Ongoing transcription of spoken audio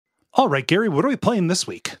All right, Gary, what are we playing this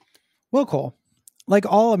week? Well, Cole, like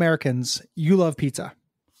all Americans, you love pizza.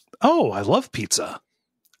 Oh, I love pizza.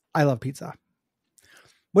 I love pizza.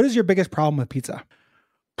 What is your biggest problem with pizza?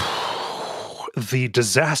 The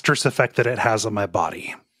disastrous effect that it has on my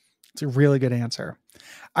body. It's a really good answer.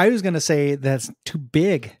 I was going to say that's too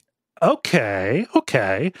big. Okay.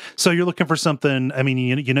 So you're looking for something, I mean,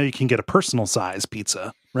 you know you can get a personal size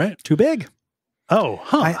pizza, right? Too big. Oh,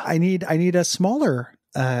 huh. I need a smaller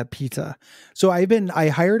pizza. So I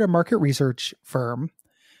hired a market research firm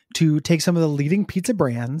to take some of the leading pizza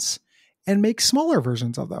brands and make smaller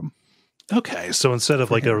versions of them. Okay, so instead of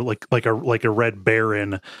like a red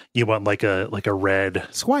Baron, you want like a red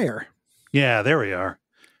Squire. Yeah, there we are.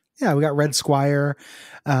 Yeah, we got Red Squire.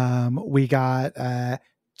 We got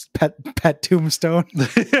Pet Tombstone.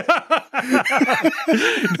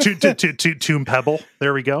 Tomb Pebble.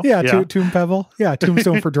 There we go. Yeah. Tomb Pebble. Yeah,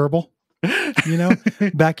 Tombstone for Durable. You know,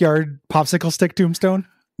 backyard popsicle stick Tombstone.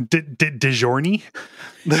 DiGiorno.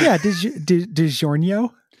 Yeah,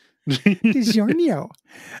 DiGiorno. DiGiorno.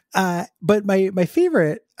 But my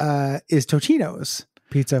favorite is Totino's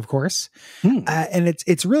pizza, of course. And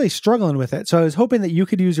it's really struggling with it. So I was hoping that you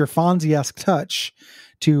could use your Fonzie-esque touch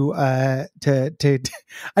to I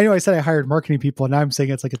know I said I hired marketing people and now I'm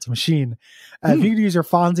saying it's like it's a machine. If you could use your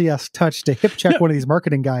Fonzie-esque touch to hip check one of these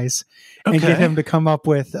marketing guys and get him to come up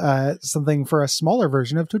with something for a smaller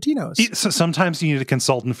version of Totino's. So sometimes you need a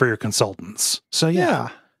consultant for your consultants. So yeah.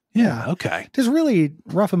 Okay. Just really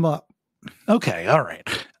rough him up. Okay. All right.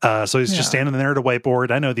 So he's just standing there at a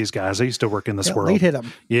whiteboard. I know these guys. I used to work in this world. Late hit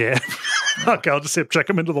him. Yeah. Okay. I'll just hip check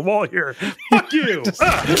him into the wall here. Fuck you.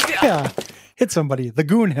 Yeah. Hit somebody. The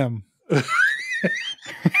goon him.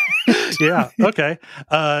 Yeah. Okay.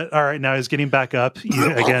 All right. Now he's getting back up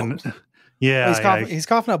again. Yeah. He's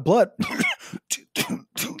coughing up blood.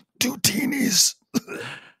 Tootinis.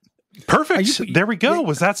 Perfect. There we go.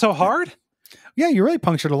 Was that so hard? Yeah, you really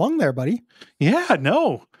punctured a lung there, buddy. Yeah,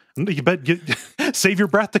 no. You bet save your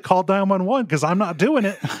breath to call 911 because I'm not doing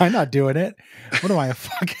it. I'm not doing it. What am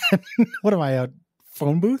I, a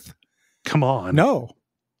phone booth? Come on. No.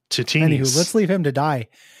 Tootinis. Anywho, let's leave him to die.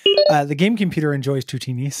 The game computer enjoys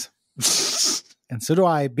Tootinis. And so do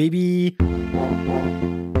I, baby.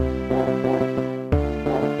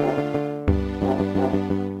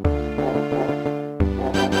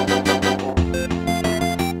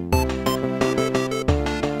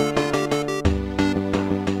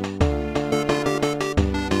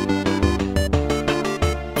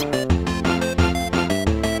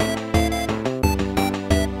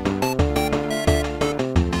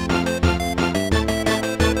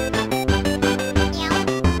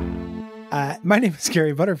 My name is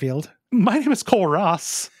Gary Butterfield. My name is Kole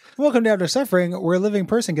Ross. Welcome to After Suffering, where a living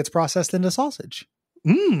person gets processed into sausage.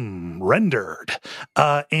 Rendered.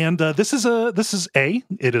 And this is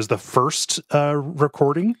it is the first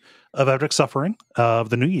recording of After Suffering of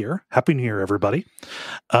the new year. Happy New Year, everybody.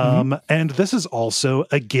 And this is also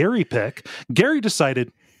a Gary pick. Gary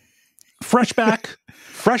decided fresh back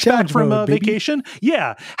from vacation.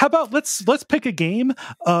 Yeah. How about let's pick a game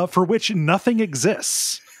for which nothing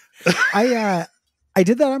exists. I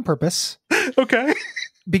did that on purpose. Okay.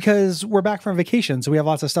 Because we're back from vacation, so we have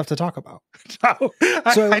lots of stuff to talk about. Oh,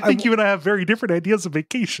 I think you and I have very different ideas of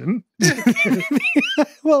vacation.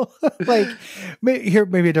 Well, like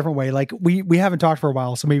maybe a different way. Like we haven't talked for a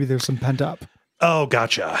while, so maybe there's some pent up. Oh,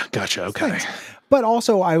 gotcha. Okay. Thanks. But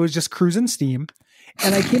also, I was just cruising Steam,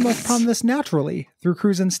 and I came upon this naturally through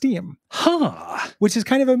cruising Steam. Which is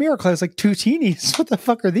kind of a miracle. I was like, Tootinis, what the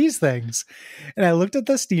fuck are these things? And I looked at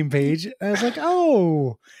the Steam page, and I was like,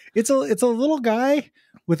 oh, it's a little guy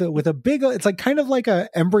with a big, it's like kind of like a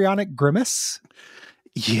embryonic grimace.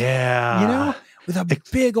 Yeah. You know, with a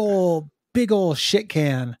big old shit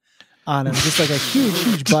can on him, just like a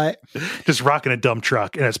huge butt. Just rocking a dump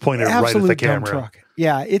truck, and it's pointed right at the camera. Dump truck.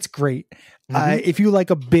 Yeah, it's great. If you like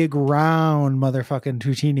a big round motherfucking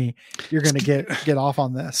Tootini, you're gonna get off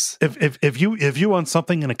on this. If you want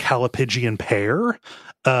something in a Calipigian pear,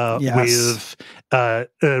 with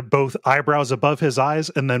both eyebrows above his eyes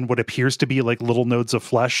and then what appears to be like little nodes of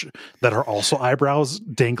flesh that are also eyebrows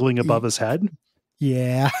dangling above his head.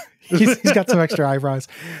 Yeah, he's got some extra eyebrows.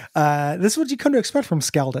 This is what you come to expect from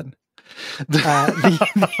Skeldon,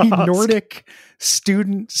 the Nordic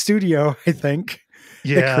studio, I think.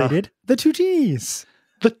 That created the Tootinis.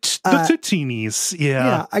 The Tootinis.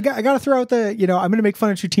 Yeah. I got to throw out I'm going to make fun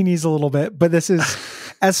of Tootinis a little bit, but this is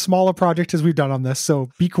as small a project as we've done on this. So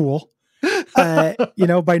be cool. By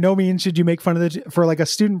no means should you make fun of for like a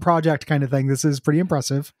student project kind of thing. This is pretty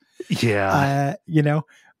impressive. Yeah.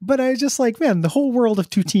 But I just like, man, the whole world of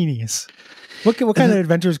Tootinis. What kind of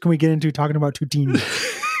adventures can we get into talking about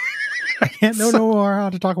Tootinis? I can't know no more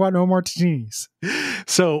how to talk about no more Tootinis.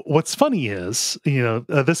 So what's funny is,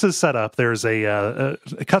 this is set up. There's a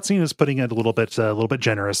cutscene is putting it a little bit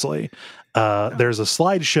generously. There's a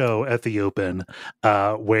slideshow at the open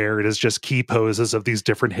where it is just key poses of these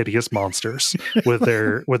different hideous monsters with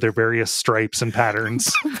their various stripes and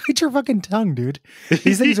patterns. Bite your fucking tongue, dude.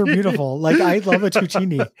 These things are beautiful. Like, I love a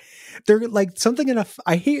Tootini. They're like something enough.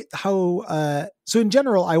 I hate how. So in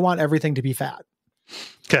general, I want everything to be fat.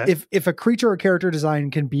 Okay. If a creature or character design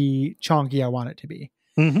can be chonky, I want it to be.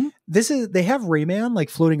 Mm-hmm. They have Rayman like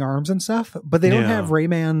floating arms and stuff, but they don't have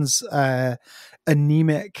Rayman's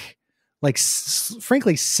anemic, like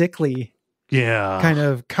frankly sickly, kind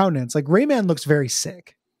of countenance. Like, Rayman looks very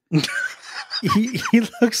sick. he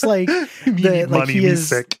looks like he is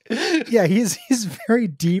sick. Yeah, he's very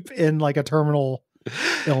deep in like a terminal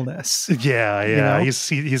illness. Yeah.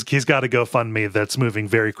 He's got a GoFundMe that's moving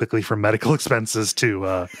very quickly from medical expenses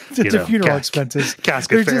to funeral expenses.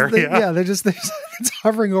 Casket fare. They're just it's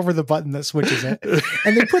hovering over the button that switches it,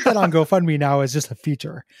 and they put that on GoFundMe now as just a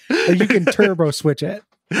feature. Like, you can turbo switch it.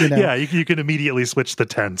 Yeah, you can immediately switch the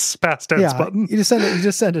past tense button. You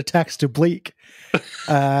just send a text to Bleak.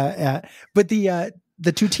 But the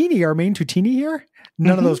Tootini, our main Tootini here,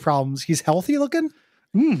 none of those problems. He's healthy looking,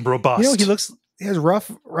 robust. He has rough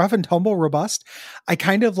and tumble, robust. I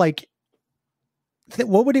kind of like.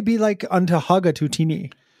 What would it be like to hug a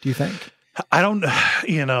Tootini? Do you think? I don't.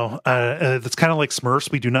 It's kind of like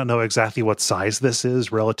Smurfs. We do not know exactly what size this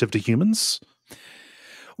is relative to humans.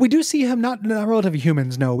 We do see him not relative to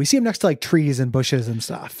humans. No, we see him next to like trees and bushes and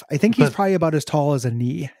stuff. I think he's probably about as tall as a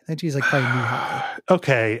knee. I think he's like probably knee high.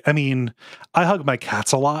 Okay, I mean, I hug my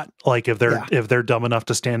cats a lot. Like, if they're dumb enough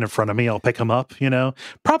to stand in front of me, I'll pick them up.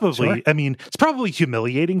 Probably. Sure. I mean, it's probably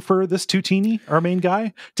humiliating for this Tootini, our main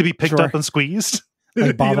guy, to be picked up and squeezed,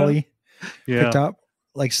 like bodily, picked up,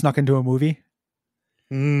 like snuck into a movie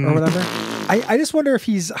or whatever. I just wonder if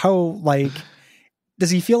does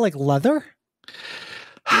he feel like leather?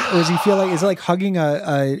 Or does he feel like, is it like hugging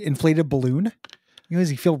a inflated balloon? Does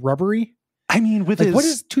he feel rubbery? I mean, what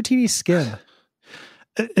is Tootini's skin?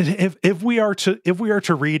 If we are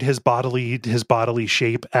to read his bodily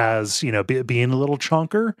shape as being a little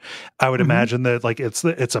chonker, I would imagine that like it's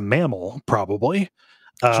a mammal probably.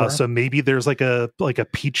 Sure. So maybe there's like a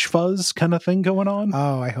peach fuzz kind of thing going on.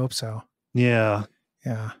 Oh, I hope so. Yeah.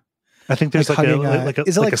 I think there's is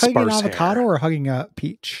it like hugging an avocado or hugging a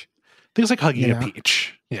peach? I think it's like hugging a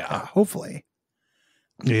peach. Yeah. Hopefully.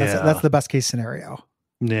 Yeah. That's the best case scenario.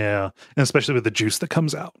 Yeah. And especially with the juice that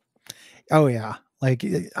comes out. Oh yeah. Like,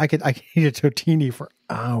 I could eat a Totini for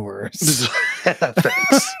hours.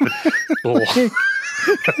 Thanks.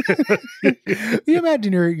 You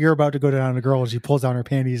imagine you're about to go down on a girl and she pulls down her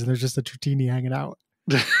panties and there's just a Totini hanging out.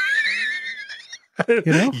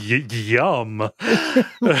 Yum.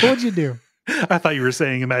 What would you do? I thought you were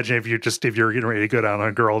saying, imagine if you're getting ready to go down on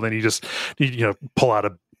a girl, then you pull out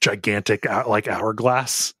a gigantic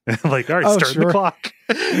hourglass, like, all right, start the clock.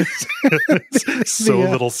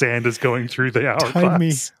 Little sand is going through the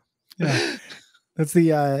hourglass. Yeah, that's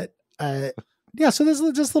the So there's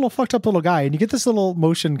this little fucked up little guy, and you get this little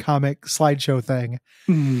motion comic slideshow thing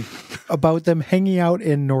about them hanging out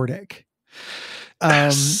in Nordic.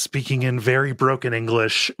 Speaking in very broken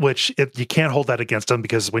English, which you can't hold that against them,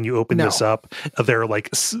 because when you open this up, there are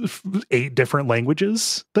like 8 different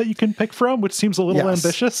languages that you can pick from, which seems a little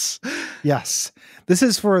ambitious. Yes. This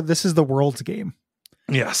is the world's game.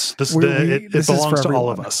 Yes. It belongs to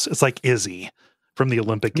all of us. It's like Izzy from the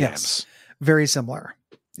Olympic Games. Yes. Very similar.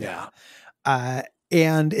 Yeah.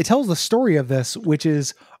 And it tells the story of this, which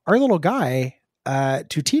is our little guy,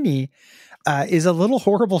 Tootini, is a little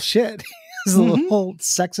horrible shit. He's a little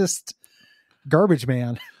sexist garbage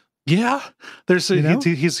man. Yeah, there's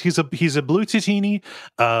he's a blue Totini.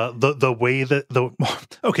 The way that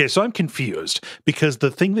okay, so I'm confused, because the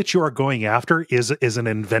thing that you are going after is an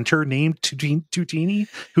inventor named Tootini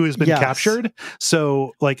who has been captured.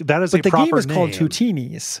 So like that is a proper name. The game is called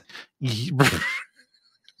Tootinis.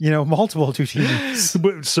 Multiple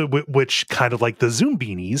Tootinis. So, which kind of like the Zoom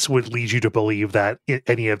beanies would lead you to believe that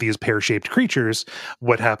any of these pear-shaped creatures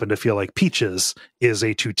would happen to feel like Peaches is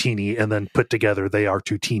a Tootini, and then put together they are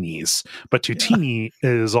Tootinis. But Tootini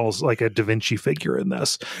is also like a Da Vinci figure in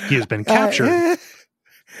this. He has been captured.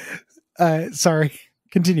 Sorry.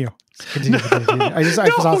 Continue. I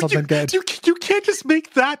saw something good. You can't just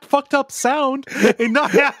make that fucked up sound and not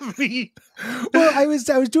have me. Well, I was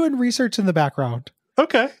doing research in the background.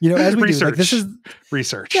 Okay. As we research. do, like, this is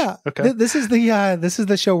research. Yeah. Okay. This is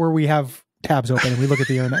the show where we have tabs open and we look at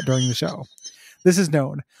the internet during the show. This is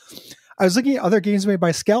known. I was looking at other games made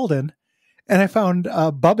by Skeldon, and I found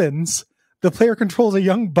Bubbins. The player controls a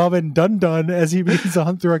young Bubbin Dun as he begins to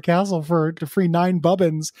hunt through a castle to free 9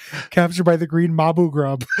 Bubbins captured by the green Mabu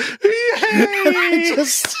grub. And I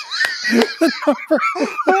just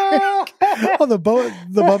the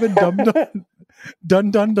Bubbin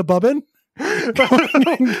Dun the Bubbin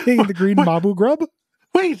getting the green Mabu grub.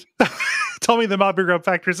 Wait, tell me the Mabu grub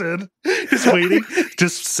factors in. Just waiting.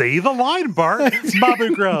 Just say the line, Bart.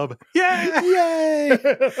 Mabu grub. Yay!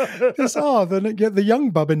 Just the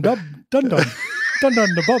young Bubbin Dun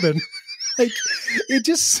the Bubbin. Like it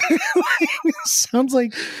just sounds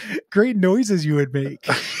like great noises you would make.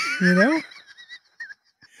 You know?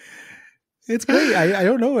 It's great. I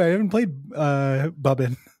don't know. I haven't played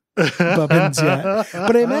Bubbins yet,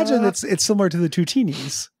 but I imagine it's similar to the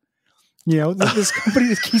Tootinis. You know, this company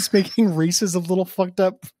that keeps making races of little fucked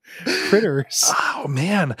up critters. Oh,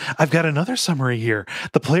 man. I've got another summary here.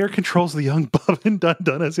 The player controls the young Bubbin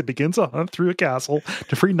Dun as it begins a hunt through a castle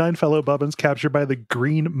to free 9 fellow Bubbins captured by the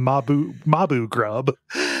green Mabu grub.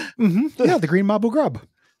 Mm-hmm. Yeah, the green Mabu grub.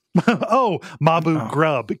 Mabu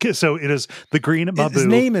grub. So it is the green Mabu. His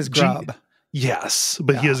name is Grub. Yes,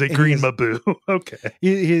 but he is a green Mabu. Okay.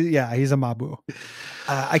 He's a Mabu.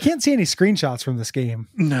 I can't see any screenshots from this game.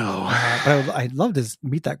 No. But I'd love to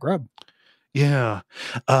meet that grub. Yeah.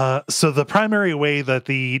 So the primary way that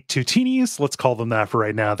the Tootinis, let's call them that for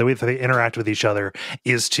right now, the way that they interact with each other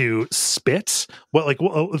is to spit.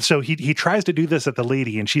 So he tries to do this at the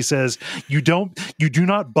lady, and she says, "You do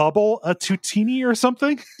not bubble a Tootini or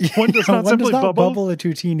something." One does not simply bubble a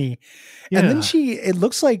Tootini. Yeah. And then it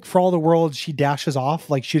looks like for all the world, she dashes off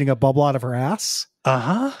like shooting a bubble out of her ass.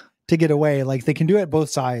 To get away. Like they can do it both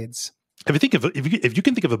sides. If you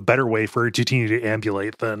can think of a better way for a Totini to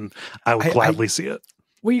ambulate, then I would gladly see it.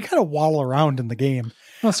 Well, you kind of waddle around in the game.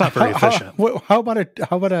 Well, it's not very efficient. How about a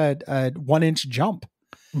 1-inch jump?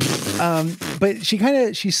 But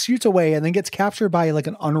she shoots away and then gets captured by like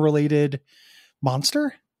an unrelated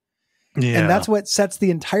monster. Yeah, and that's what sets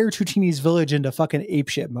the entire Tootinis village into fucking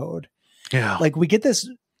apeshit mode. Yeah, like we get this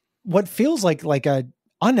what feels like a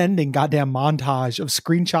unending goddamn montage of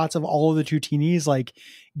screenshots of all of the Tootinis like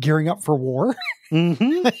gearing up for war.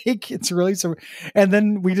 Mm-hmm. Like it's really so. And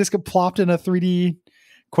then we just get plopped in a 3D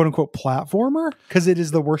quote unquote platformer because it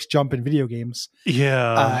is the worst jump in video games.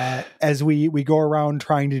 Yeah. As we go around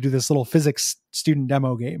trying to do this little physics student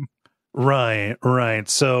demo game. Right.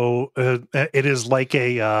 So it is like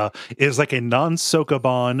a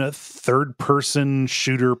non-Sokoban third-person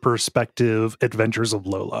shooter perspective Adventures of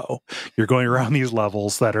Lolo. You're going around these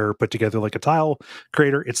levels that are put together like a tile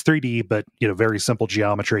creator. It's 3D, but very simple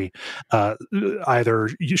geometry. Either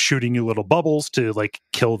shooting you little bubbles to like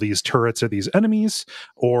kill these turrets or these enemies,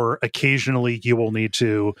 or occasionally you will need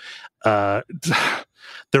to.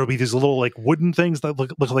 There will be these little like wooden things that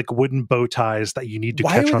look like wooden bow ties that you need to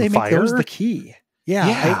catch on fire. Why would they make those the key?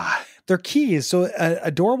 Yeah. They're keys. So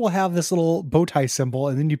a door will have this little bow tie symbol,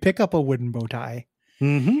 and then you pick up a wooden bow tie.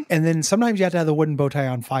 Mm-hmm. And then sometimes you have to have the wooden bow tie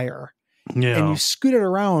on fire. Yeah. And you scoot it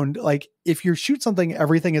around. Like if you shoot something,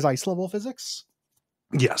 everything is ice level physics.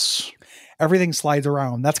 Yes. Everything slides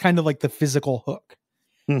around. That's kind of like the physical hook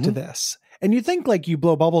to this. And you think like you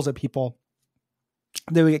blow bubbles at people,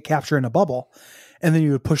 they would get captured in a bubble. And then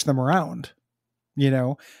you would push them around,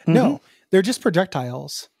 No, they're just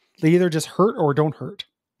projectiles. They either just hurt or don't hurt.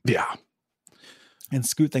 Yeah. And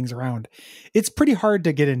scoot things around. It's pretty hard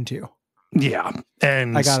to get into. Yeah.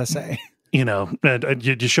 And I gotta say, and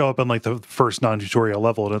you show up on like the first non-tutorial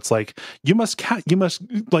level and it's like, you must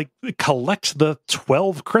like collect the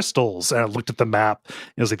 12 crystals. And I looked at the map.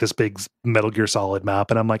 It was like this big Metal Gear Solid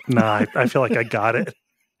map. And I'm like, nah, I feel like I got it.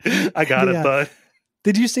 I got it, bud.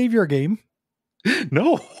 Did you save your game?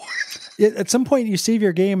 No. At some point you save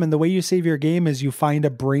your game, and the way you save your game is you find a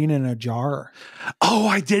brain in a jar. Oh,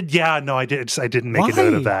 I did. Yeah, no, I did. I didn't make a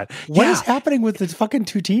note of that. What is happening with the fucking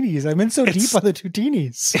Tootinis? I'm in so deep on the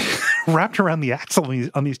Tootinis. Wrapped around the axle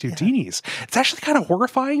on these Tootinis. Yeah. It's actually kind of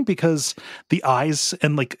horrifying because the eyes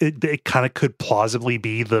and like it kind of could plausibly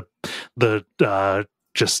be the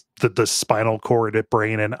spinal cord,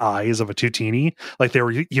 brain, and eyes of a Tootini. Like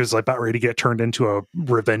he was like about ready to get turned into a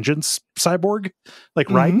revengeance cyborg, like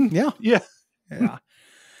right? Yeah.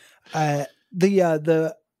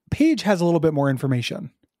 The page has a little bit more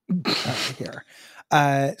information here.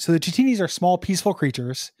 So the Tootinis are small, peaceful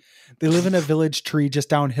creatures. They live in a village tree just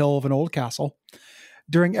downhill of an old castle.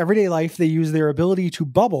 During everyday life, they use their ability to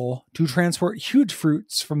bubble to transport huge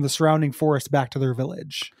fruits from the surrounding forest back to their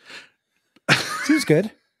village. Seems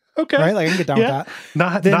good. Okay. Right? Like I can get down with that.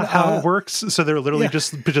 Not how it works. So they're literally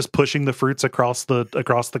just pushing the fruits across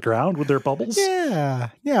the ground with their bubbles. Yeah,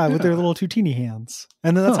 with their little Tootini hands,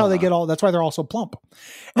 and then that's how they get all. That's why they're all so plump.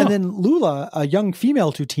 And then Lula, a young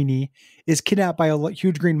female Tootini, is kidnapped by a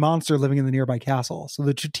huge green monster living in the nearby castle. So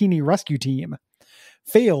the Tootini rescue team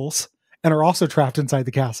fails and are also trapped inside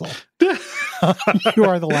the castle. You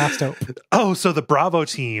are the last hope. Oh, so the Bravo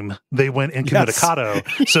team, they went incommunicado.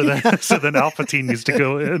 Yes. So then Alpha team needs to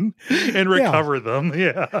go in and recover them.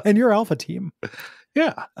 Yeah. And you're Alpha team.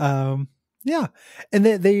 Yeah. Yeah. And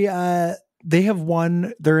they have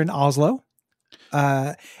won. They're in Oslo.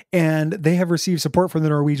 And they have received support from the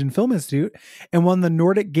Norwegian Film Institute and won the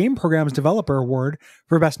Nordic Game Programs Developer Award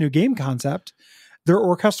for Best New Game Concept. Their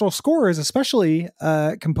orchestral score is especially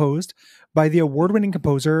composed by the award-winning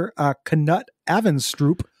composer Knut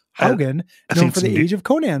Avenstrup Haugen, known for the Age of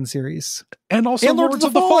Conan series, and also Lords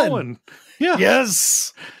of the Fallen. Yeah.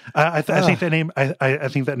 Yes. I think that name. I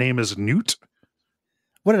think that name is Newt.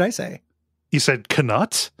 What did I say? You said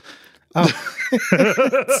Knut. Oh.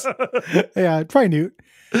 Yeah, try Newt.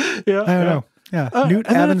 Yeah, I don't know. Yeah, Knut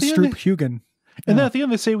Avenstrup Haugen. And then at the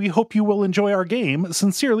end, they say, "We hope you will enjoy our game.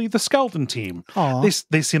 Sincerely, the Skeleton Team."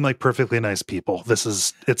 They seem like perfectly nice people.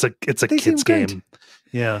 It's a kids game.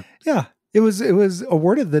 Yeah, yeah. It was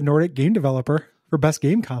awarded the Nordic Game Developer for Best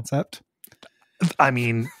Game Concept. I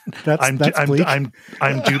mean, I'm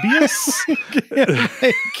dubious.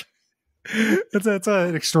 That's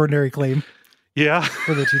an extraordinary claim. Yeah,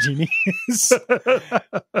 for the Tootinis.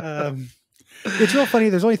 It's real funny.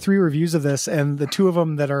 There's only 3 reviews of this, and the 2 of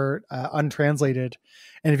them that are untranslated.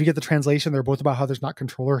 And if you get the translation, they're both about how there's not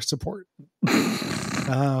controller support.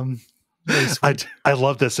 I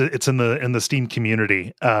love this. It's in the Steam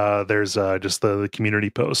community. There's just the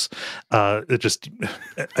community posts.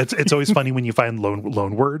 It's always funny when you find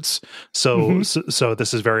loan words. So so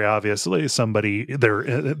this is very obviously somebody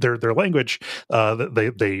their language.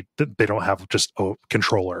 They don't have just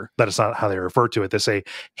controller. That is not how they refer to it. They say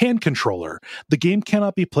hand controller. The game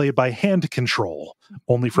cannot be played by hand control,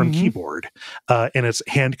 only from keyboard. And it's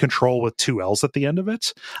hand control with 2 L's at the end of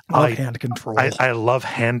it. Hand control. I love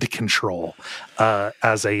hand control.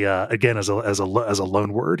 As a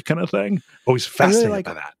loan word kind of thing. Always fascinated really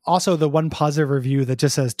by that. Also, the one positive review that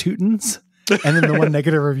just says Tootins, and then the one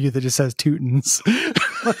negative review that just says Tootins.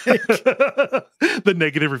 The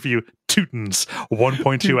negative review, Tootins,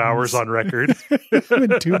 1.2 hours on record.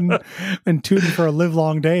 been tooting for a live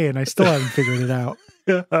long day, and I still haven't figured it out.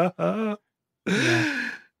 Yeah. I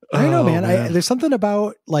don't know, man. There's something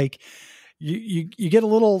about like you get a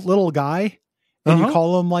little guy. And you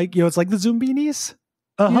call them like, it's like the Zumbinis,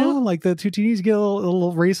 like the Tootinis, get a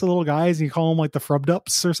little race of little guys and you call them like the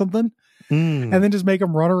Frubdups or something. And then just make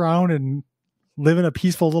them run around and live in a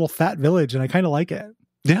peaceful little fat village. And I kind of like it.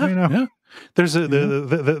 Yeah. Yeah. There's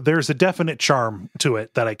a definite charm to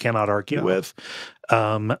it that I cannot argue with.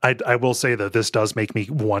 I will say that this does make me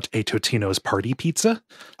want a Totino's party pizza.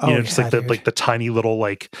 Just like the tiny little,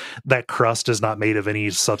 like that crust is not made of any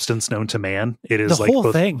substance known to man. It is the like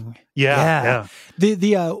whole thing. Yeah.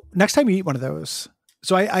 The next time you eat one of those.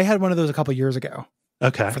 So I had one of those a couple years ago.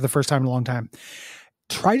 Okay. For the first time in a long time.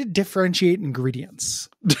 Try to differentiate ingredients.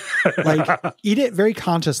 Like eat it very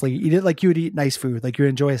consciously. Eat it like you would eat nice food, like you would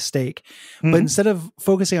enjoy a steak. But instead of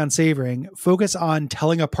focusing on savoring, focus on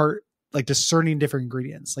telling apart, like discerning different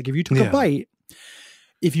ingredients. Like if you took a bite,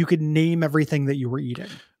 if you could name everything that you were eating.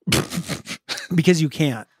 Because you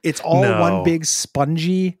can't. It's all one big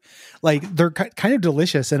spongy, like they're kind of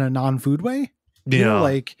delicious in a non-food way. You know,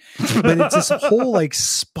 like, but it's this whole like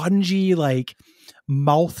spongy, like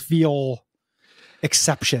mouthfeel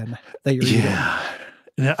exception that you're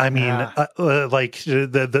eating. I mean, like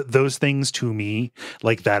those things to me,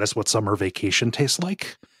 like that is what summer vacation tastes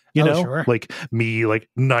like. You know, sure. Like me, like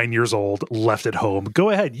 9 years old, left at home. Go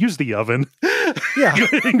ahead, use the oven. Yeah,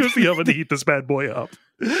 use the oven to heat this bad boy up.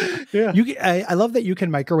 Yeah, I love that you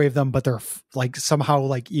can microwave them, but they're like somehow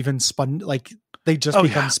like even like they just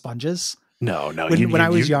become sponges. No. When I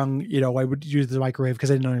was young, I would use the microwave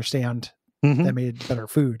because I didn't understand that made better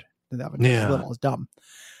food. That was little. It's dumb.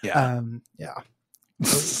 Yeah.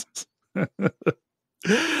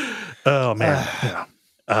 Oh man.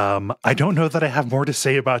 I don't know that I have more to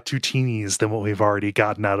say about Tootinis than what we've already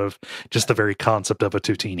gotten out of just the very concept of a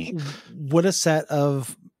Tootini. Would a set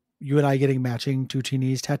of you and I getting matching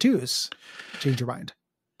Tootinis tattoos change your mind?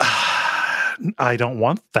 I don't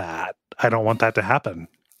want that. I don't want that to happen.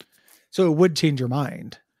 So it would change your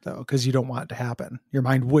mind. though, because you don't want it to happen. Your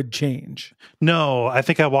mind would change. No, I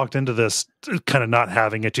think I walked into this kind of not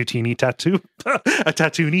having a Tootini tattoo, a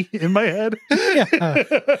tattoonie in my head. Yeah.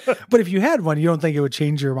 But if you had one, you don't think it would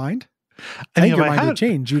change your mind? I think your mind would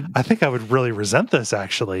change. I think I would really resent this,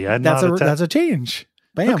 actually. That's a change.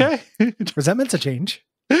 Bam. Okay. Resentment's a change.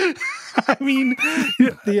 I mean,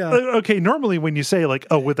 okay. Normally, when you say like,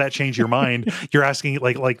 "Oh, would that change your mind?" You're asking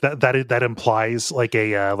like that implies like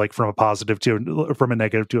from a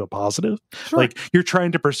negative to a positive. Sure. Like you're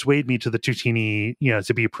trying to persuade me to the Tootini,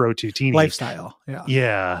 to be pro Tootini lifestyle.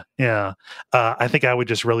 Yeah. I think I would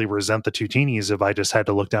just really resent the Tootinis if I just had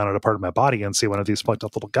to look down at a part of my body and see one of these fucked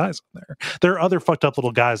up little guys on there. There are other fucked up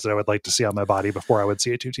little guys that I would like to see on my body before I would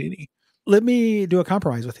see a Tootini. Let me do a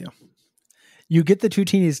compromise with you. You get the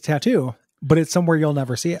Tootinis tattoo, but it's somewhere you'll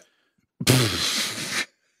never see it.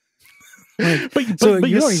 But you don't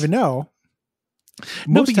even know.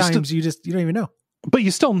 Most times you don't even know. But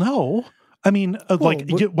you still know. I mean,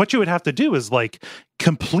 what you would have to do is like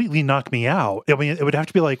completely knock me out. I mean, it would have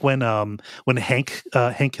to be like when Hank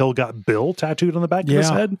Hill got Bill tattooed on the back of his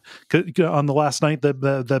head on the last night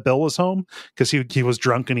that Bill was home because he was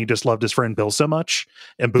drunk and he just loved his friend Bill so much.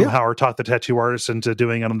 And Boomhauer taught the tattoo artist into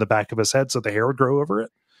doing it on the back of his head so the hair would grow over it.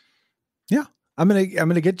 Yeah, I'm gonna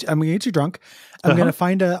get you drunk. I'm gonna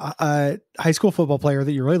find a high school football player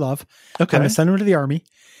that you really love. Okay, I'm gonna send him to the army.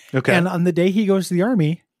 Okay, and on the day he goes to the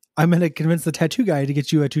army, I'm going to convince the tattoo guy to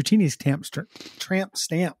get you a Tootinis tramp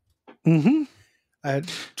stamp. Mm-hmm. A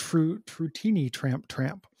Tootinis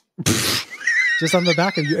tramp. Just on the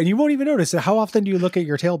back of you. And you won't even notice it. How often do you look at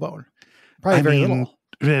your tailbone? Probably very little.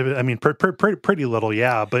 I mean, pretty little,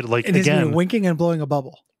 yeah. But like, and again, winking and blowing a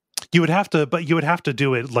bubble. You would have to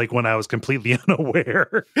do it like when I was completely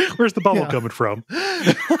unaware. Where's the bubble coming from?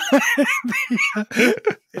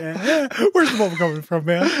 Where's the bubble coming from,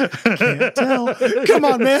 man? Can't tell. Come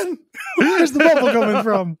on, man. Where's the bubble coming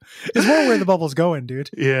from? It's more where the bubble's going, dude.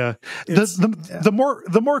 Yeah.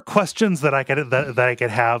 The more questions that I could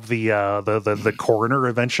have the coroner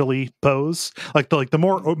eventually pose, like the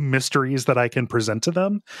more mysteries that I can present to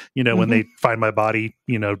them, when they find my body,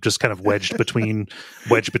 just kind of wedged between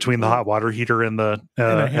the hot water heater and the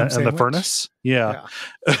furnace. Yeah.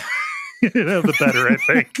 The better, I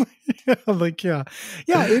think.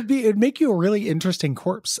 It'd make you a really interesting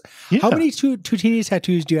corpse. Yeah. How many Tootini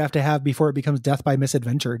tattoos do you have to have before it becomes death by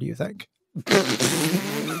misadventure, do you think?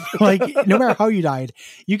 Like, no matter how you died,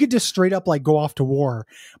 you could just straight up like go off to war.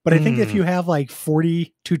 But I think if you have like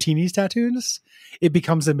 40 Tootinis tattoos, it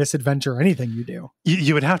becomes a misadventure. Anything you do,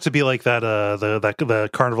 you would have to be like that the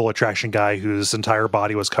carnival attraction guy whose entire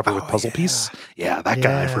body was covered with puzzle piece. Yeah, that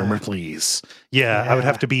guy from Ripley's. Yeah, I would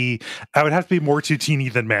have to be more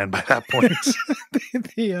Tootini than man by that point.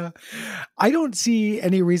 I don't see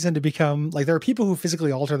any reason to become like there are people who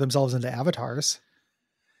physically alter themselves into avatars.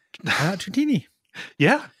 Tootini.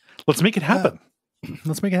 Yeah, let's make it happen.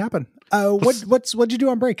 What'd you do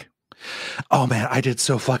on break? Oh man, I did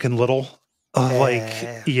so fucking little.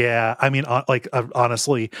 I mean,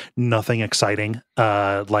 honestly, nothing exciting.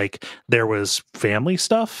 Like there was family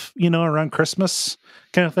stuff, around Christmas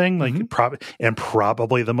kind of thing. Like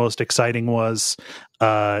probably the most exciting was,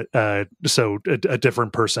 so a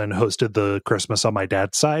different person hosted the Christmas on my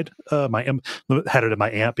dad's side. Had it at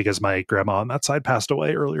my aunt because my grandma on that side passed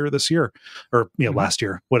away earlier this year or, last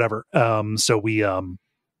year, whatever. So we,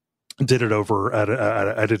 did it over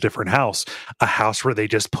at a different house, a house where they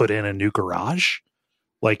just put in a new garage.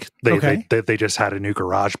 Like they just had a new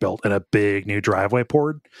garage built and a big new driveway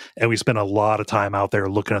poured. And we spent a lot of time out there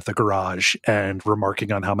looking at the garage and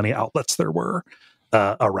remarking on how many outlets there were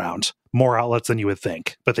around. More outlets than you would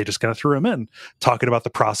think, but they just kind of threw them in, talking about the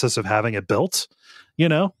process of having it built,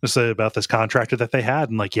 just about this contractor that they had.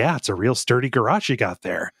 And like, yeah, it's a real sturdy garage you got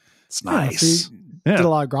there. It's nice. Yeah, so did a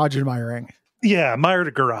lot of garage admiring. Yeah, admired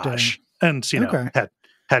a garage. And, had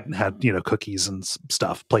cookies and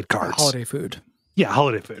stuff, played cards. Holiday food. Yeah,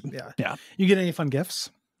 holiday food. Yeah. You get any fun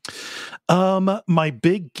gifts? My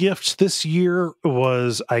big gift this year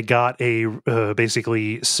was I got a I'm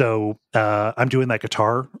doing that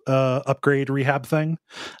guitar upgrade rehab thing.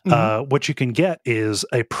 What you can get is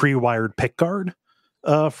a pre-wired pick guard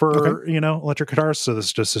for electric guitars. So this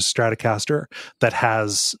is just a Stratocaster that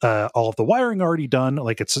has all of the wiring already done,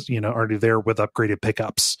 like it's already there with upgraded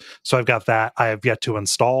pickups. So I've got that. I have yet to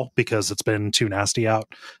install because it's been too nasty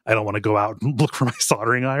out. I don't want to go out and look for my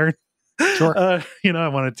soldering iron. Sure. I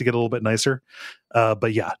want it to get a little bit nicer.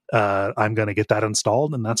 But yeah, I'm going to get that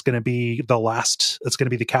installed, and that's going to be it's going to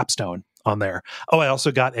be the capstone on there. Oh, I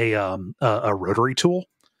also got a rotary tool,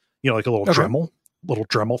 like a little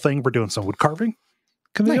Dremel thing. We're doing some wood carving.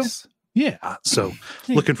 Nice. Yeah. So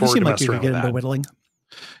looking forward to messing around with that. Into whittling.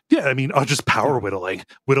 Yeah, I mean, just power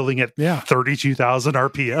whittling at 32,000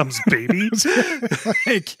 RPMs, baby.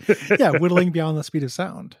 Whittling beyond the speed of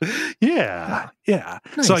sound. Yeah.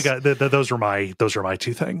 Nice. So I got those are my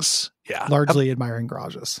two things. Yeah, largely admiring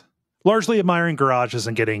garages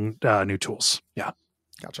and getting new tools. Yeah,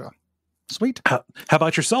 gotcha. Sweet. How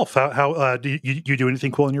about yourself? How do you do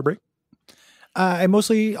anything cool in your break? I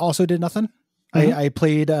mostly also did nothing. Mm-hmm. I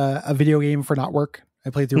played a video game for not work. I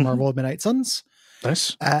played through Marvel of Midnight Suns.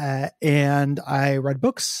 Nice. And I read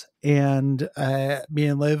books, and me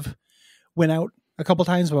and Liv went out a couple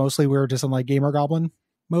times, but mostly we were just in like gamer goblin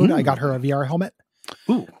mode. I got her a VR helmet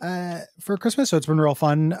for Christmas, so it's been real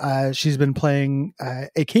fun. She's been playing,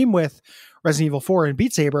 it came with Resident Evil 4 and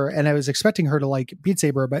Beat Saber, and I was expecting her to like Beat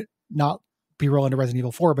Saber, but not be real into Resident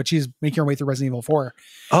Evil 4, but she's making her way through Resident Evil 4.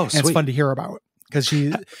 Oh, and it's fun to hear about, because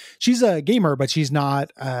she's a gamer, but she's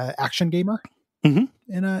not action gamer. Mm-hmm.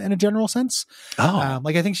 In a general sense.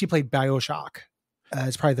 Like I think she played BioShock.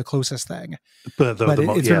 It's probably the closest thing. But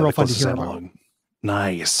it's been real fun to hear about.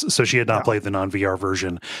 Nice. So she had not played the non-VR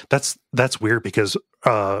version. That's weird because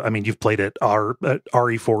I mean, you've played it. RE4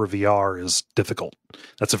 VR is difficult.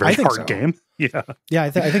 That's a very hard game. Yeah. Yeah, I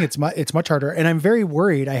think it's much harder. And I'm very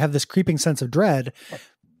worried. I have this creeping sense of dread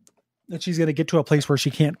that she's going to get to a place where she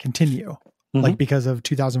can't continue. Mm-hmm. Like because of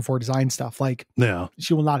 2004 design stuff. Like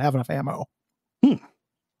she will not have enough ammo. I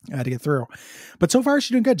had to get through, but so far she's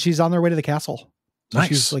doing good. She's on their way to the castle. So nice.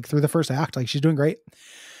 She's like through the first act. Like she's doing great.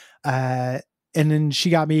 And then she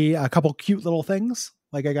got me a couple cute little things.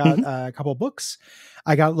 Like I got a couple books.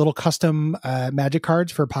 I got little custom magic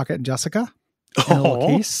cards for Pocket and Jessica in a little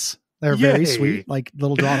case. They're very sweet, like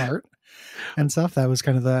little drawn art and stuff. That was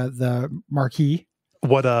kind of the marquee.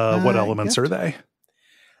 What elements are they?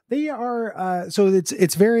 They are so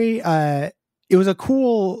it's very it was a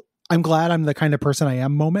cool, I'm glad I'm the kind of person I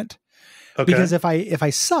am moment. Okay. Because if I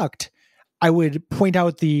sucked, I would point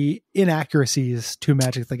out the inaccuracies to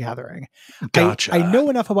Magic the Gathering. Gotcha. I know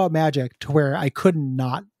enough about Magic to where I could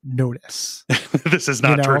not notice. This is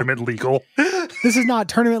not tournament legal. This is not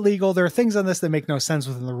tournament legal. There are things on this that make no sense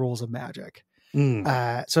within the rules of Magic. So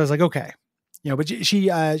I was like, okay. But she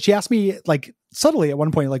asked me like subtly at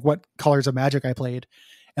one point, like what colors of Magic I played.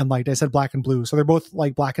 And like I said, black and blue. So they're both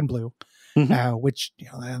like black and blue. Mm-hmm. Which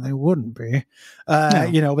they wouldn't be,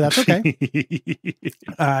 but that's okay.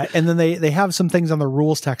 And then they have some things on the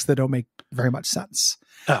rules text that don't make very much sense.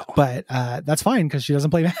 Oh, but that's fine because she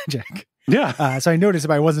doesn't play Magic. Yeah. So I noticed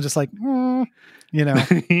if I wasn't just like, I mean,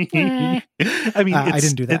 I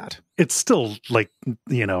didn't do that. It's still like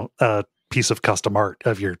a piece of custom art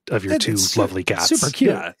of your two lovely cats. Super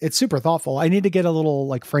cute. Yeah. It's super thoughtful. I need to get a little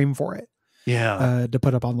like frame for it. Yeah. To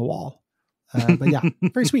put up on the wall. But yeah,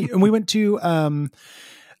 very sweet. And we went to,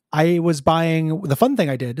 I was buying the fun thing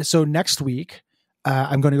I did. So next week,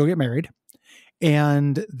 I'm going to go get married,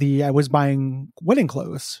 and I was buying wedding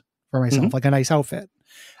clothes for myself, like a nice outfit.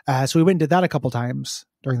 So we went and did that a couple times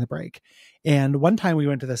during the break. And one time we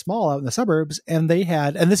went to this mall out in the suburbs, and they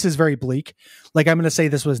had, and this is very bleak. Like I'm going to say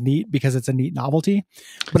this was neat because it's a neat novelty,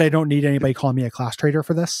 but I don't need anybody calling me a class traitor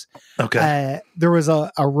for this. Okay. There was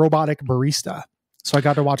a robotic barista. So I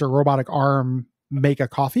got to watch a robotic arm make a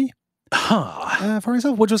coffee for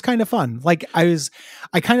myself, which was kind of fun. Like I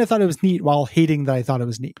kind of thought it was neat while hating that I thought it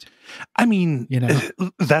was neat. I mean,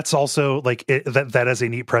 that's also like that is a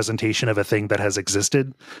neat presentation of a thing that has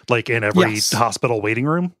existed like in every hospital waiting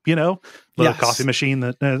room, the coffee machine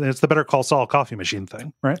that it's the Better Call Saul coffee machine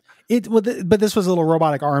thing, right? But this was a little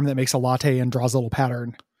robotic arm that makes a latte and draws a little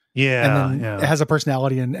pattern. Yeah. And then it has a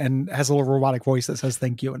personality and has a little robotic voice that says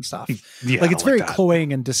thank you and stuff. Yeah, like it's very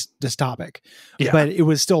cloying and dystopic, but it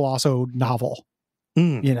was still also novel,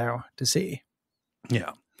 to see.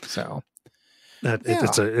 Yeah. So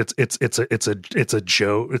it's a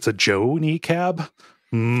Joe knee cab.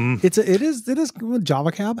 It is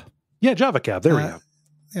Java cab. Yeah. Java cab. There we go.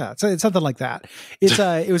 Yeah, it's something like that.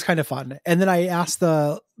 It was kind of fun. And then I asked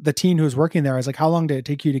the teen who was working there, I was like, how long did it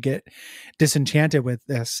take you to get disenchanted with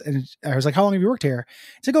this? And I was like, how long have you worked here?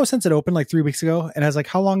 He's like, oh, since it opened like 3 weeks ago. And I was like,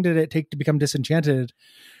 how long did it take to become disenchanted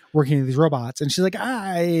working with these robots? And she's like,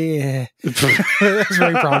 I was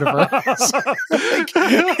very proud of her.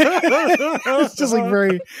 It's just like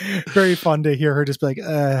very, very fun to hear her just be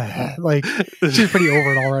like she's pretty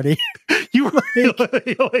over it already. You were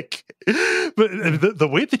like, but the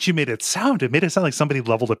way that you made it sound like somebody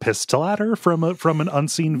leveled a pistol at her from an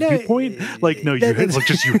unseen viewpoint. Like, no, you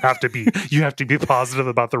have to be positive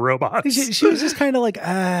about the robots. She was just kind of like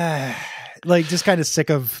just kind of sick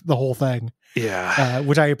of the whole thing. Yeah.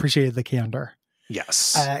 Which I appreciated the candor.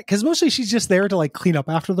 Yes. Because mostly she's just there to like clean up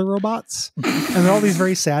after the robots. And then all these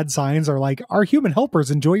very sad signs are like, our human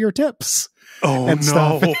helpers enjoy your tips. Oh, and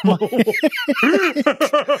no. It's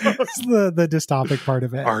the dystopic part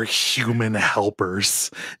of it. Our human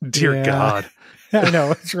helpers. Dear God. I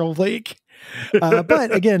know. It's real bleak.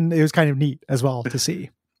 But again, it was kind of neat as well to see.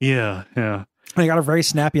 Yeah. Yeah. And I got a very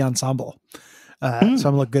snappy ensemble. So I'm going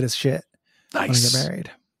to look good as shit Nice. when I get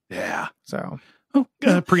married. Yeah. So.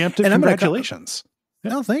 Preemptive and congratulations.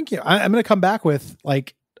 No, thank you. I'm going to come back with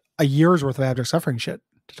like a year's worth of abject suffering shit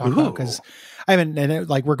to talk about, because I haven't,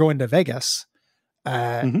 like we're going to Vegas,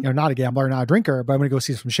 not a gambler, not a drinker, but I'm going to go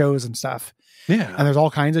see some shows and stuff. Yeah. And there's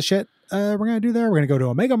all kinds of shit we're going to do there. We're going to go to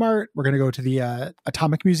a Mega Mart. We're going to go to the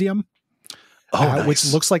Atomic Museum, nice. Which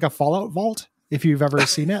looks like a Fallout vault. If you've ever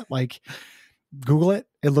seen it, like Google it.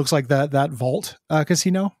 It looks like that vault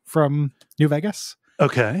casino from New Vegas.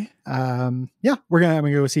 Okay. I'm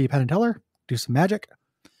gonna go see Penn and Teller, do some magic.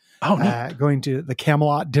 Oh, no. Going to the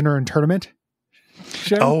Camelot Dinner and Tournament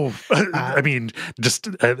show. Oh, I mean, just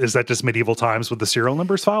is that just medieval times with the serial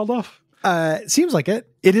numbers filed off? Seems like it.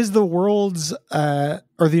 It is the world's, or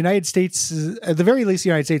the United States, at the very least, the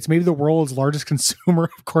United States, maybe the world's largest consumer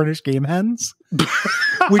of Cornish game hens.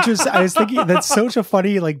 Which is, I was thinking, that's such a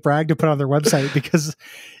funny like brag to put on their website, because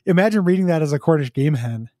imagine reading that as a Cornish game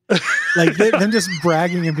hen, like them just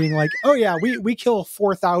bragging and being like, "Oh yeah, we kill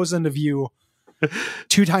 4,000 of you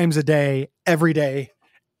 2 times a day, every day,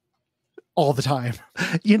 all the time."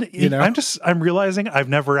 You know? I'm realizing I've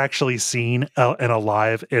never actually seen an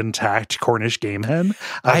alive, intact Cornish game hen.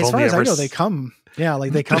 As far as I know, they come. Yeah,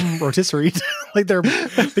 like they come rotisserie, like they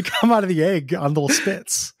come out of the egg on little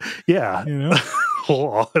spits. Yeah,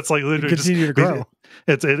 it's like literally continue to grow.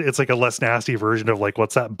 It's like a less nasty version of like,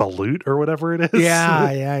 what's that, balut or whatever it is.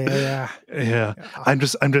 Yeah. I'm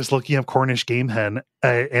just looking up Cornish game hen,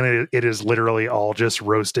 and it is literally all just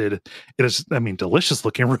roasted. It is, I mean, delicious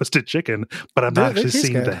looking roasted chicken, but I'm not actually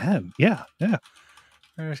seeing the hen. Yeah.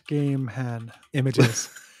 Cornish game hen images.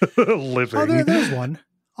 Living. Oh, there's one.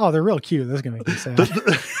 Oh, they're real cute. This is gonna make me sad.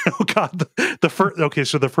 Oh God! The first. Okay,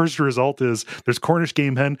 so the first result is there's Cornish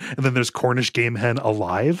game hen, and then there's Cornish game hen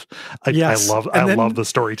alive. I love the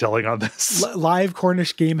storytelling on this. Live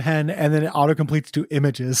Cornish game hen, and then it autocompletes to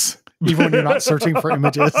images, even when you're not searching for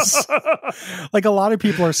images. Like a lot of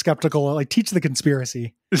people are skeptical. Like, teach the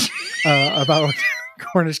conspiracy about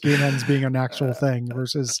Cornish game hens being an actual thing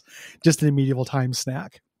versus just a medieval time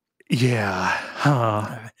snack. Yeah.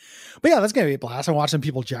 Huh. But yeah, that's going to be a blast. I'm watching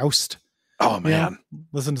people joust. Oh, man.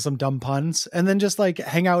 Listen to some dumb puns, and then just like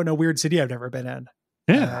hang out in a weird city I've never been in.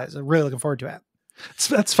 Yeah. So really looking forward to it.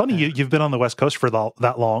 That's funny. You've been on the West Coast for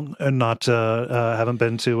that long and not haven't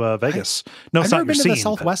been to Vegas. I've never been to the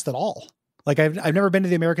Southwest at all. Like I've never been to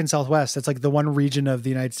the American Southwest. It's like the one region of the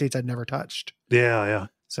United States I've never touched. Yeah.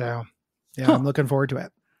 So I'm looking forward to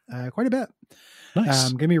it quite a bit.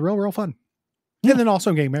 Nice. Gonna be real fun. And then also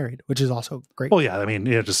I'm getting married, which is also great. Well, yeah, I mean,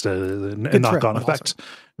 just a knock-on effect.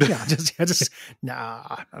 No. That's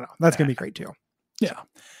going to be great too. Yeah.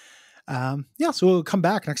 So we'll come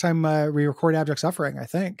back next time we record Abject Suffering, I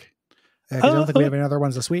think. I don't think we have any other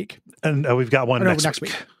ones this week. And we've got one next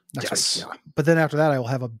week. Next week, yeah. But then after that, I will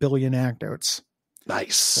have a billion anecdotes.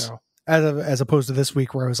 Nice. So as opposed to this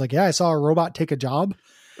week where I was like, I saw a robot take a job.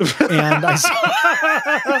 And I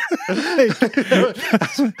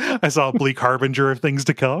saw a bleak harbinger of things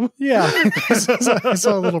to come. Yeah. I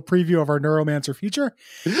saw a little preview of our Neuromancer future,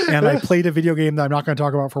 and I played a video game that I'm not going to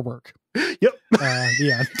talk about for work. Yep.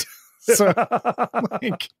 The end. So,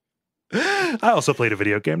 I also played a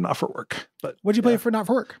video game, not for work. But what'd you play for not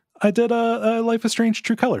for work? I did Life is Strange: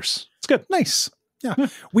 True Colors. It's good. Nice. Yeah.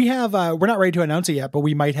 We have, we're not ready to announce it yet, but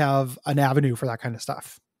we might have an avenue for that kind of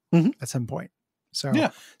stuff at some point. So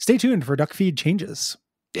stay tuned for Duckfeed changes.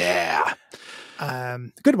 Yeah.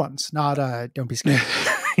 Good ones, not don't be scared.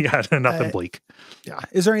 Yeah, nothing bleak. Yeah.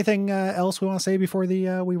 Is there anything else we want to say before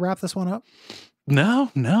we wrap this one up?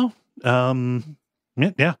 No.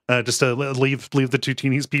 Just to leave the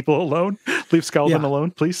Tootinis people alone. Leave Skeleton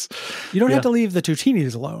alone, please. You don't have to leave the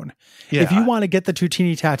Tootinis alone. Yeah. If you want to get the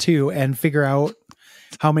Tootini tattoo and figure out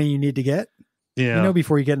how many you need to get,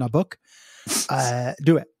 before you get in a book,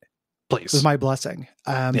 do it. Please. With my blessing.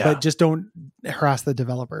 But just don't harass the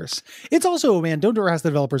developers. It's also, don't harass the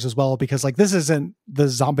developers as well, because like this isn't the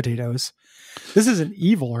Zombotatoes. This isn't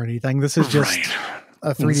evil or anything. This is just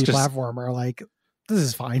a 3D platformer. Like, this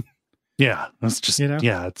is fine. Yeah. It's just,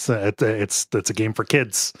 it's a game for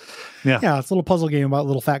kids. Yeah. Yeah. It's a little puzzle game about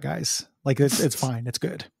little fat guys. Like it's fine. It's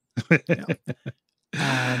good.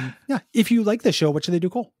 If you like this show, what should they do,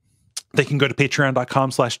 Cole? They can go to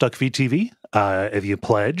patreon.com/Duckfeed.tv. If you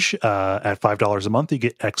pledge at $5 a month, you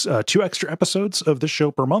get 2 extra episodes of this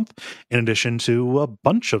show per month, in addition to a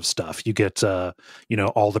bunch of stuff. You get,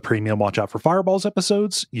 all the premium Watch Out for Fireballs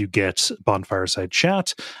episodes. You get Bonfireside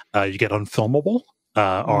Chat. You get Unfilmable,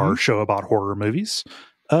 our show about horror movies.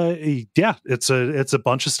 It's a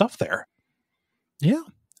bunch of stuff there. Yeah.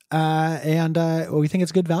 And we think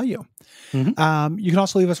it's good value. Mm-hmm. You can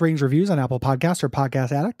also leave us ratings, reviews on Apple Podcasts or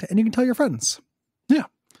Podcast Addict, and you can tell your friends. Yeah.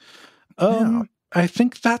 I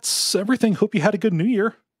think that's everything. Hope you had a good New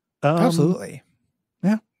Year. Absolutely.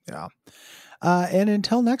 Yeah. Yeah. And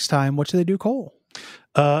until next time, what should they do, Kole?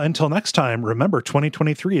 Until next time, remember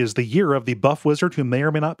 2023 is the year of the buff wizard who may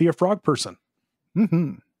or may not be a frog person.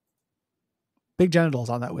 Mm-hmm. Big genitals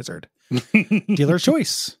on that wizard. Dealer's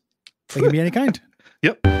choice. They can be any kind.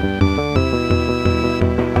 Yep.